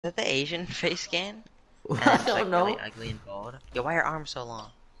that the Asian face scan? And I it's don't like know. really ugly and bald. Yo, why are your arms so long?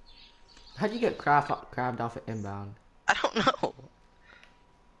 How'd you get crabbed off at inbound? I don't know.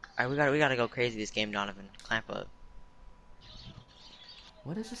 Alright, we gotta go crazy this game, Donovan. Clamp up.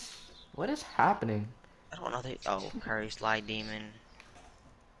 What is this? What is happening? I don't know. Oh, Curry slide demon.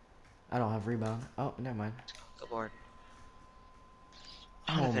 I don't have rebound. Oh, never mind. Go board.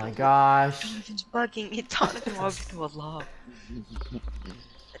 Oh Donovan, my gosh. Donovan's bugging me. Donovan walked into a lob.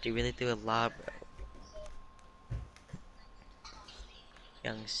 That you really threw a lob, bro.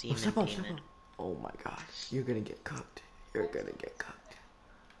 Young Oh, seaman step up. demon. Oh my gosh. You're gonna get cooked. You're gonna get cooked.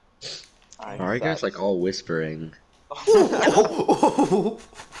 Why are you guys like all whispering? Oh.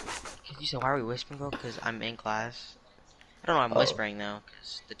 You said, why are we whispering, bro? Because I'm in class. I don't know, I'm whispering though,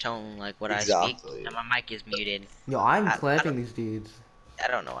 because the tone, like what I speak, and my mic is muted. Yo, I'm clamping these dudes. I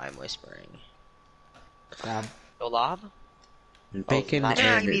don't know why I'm whispering. Grab. Go lob? Bacon Not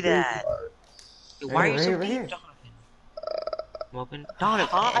and give me that. Yo, why are you so right deep, here. Donovan? I'm open. Donovan.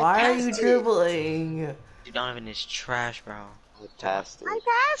 Why are you dribbling? Dude, Donovan is trash, bro. I passed it. I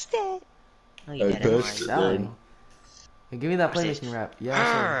passed it. No, you I didn't. passed it. Dang. Hey, give me that What's this? playmaking rap. Yes,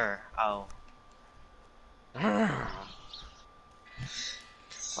 sir. Oh.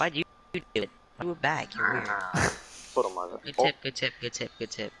 Why'd you do it? Do it back. You're weird. Put him on Good tip, good tip, good tip,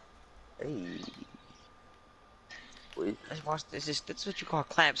 good tip. Hey. Wait. Let's watch this. That's what you call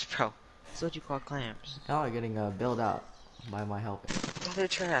clamps, bro. That's what you call clamps. Y'all are getting bailed out by my help. Oh, they're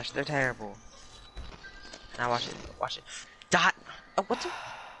trash. They're terrible. Now watch it. Watch it. Dot. Oh, what's up?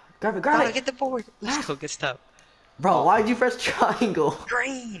 Grab it, grab Dot, it. get the board. Let's go. Good stuff. Bro, why'd you press triangle?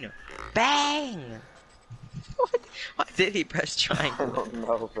 Green. Bang. What? Why did he press I triangle? don't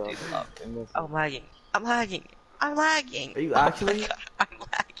know, bro. Dude, I'm lagging. I'm lagging. I'm lagging. Are you Oh my actually? God, I'm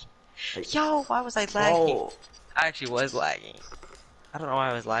lagging. Yo, why was I lagging? Oh, I actually was lagging. I don't know why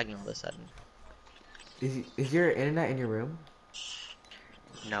I was lagging all of a sudden. is your internet in your room?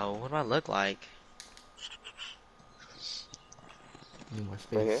 No, what do I look like? Need more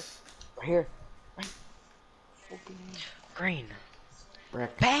space. Right here? Right here. Green.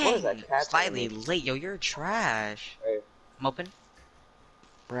 Brick. Bang! What is that cat Slightly doing? late. Yo, you're trash. Hey. I'm open.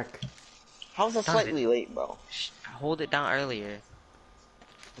 Brick. How's that Donovan. slightly late, bro? Shh, hold it down earlier.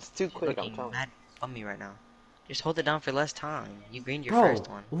 It's too quick, I'm Looking telling you. mad bummy right now. Just hold it down for less time. You greened your Bro, first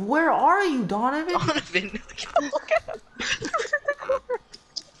one. where are you, Donovan? Donovan, look at him.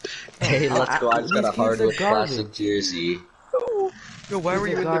 Hey, let's go. I just got a These kids are hardwood garbage. classic jersey. Yo, why These were are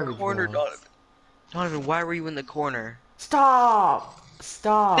you in the garbage, corner, bro. Donovan? Donovan, why were you in the corner? Stop!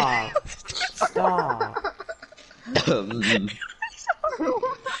 Stop! Stop!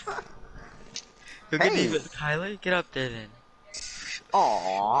 Yo, get even. Kylie, get up there then.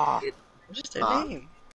 Aww. What's their Huh? name?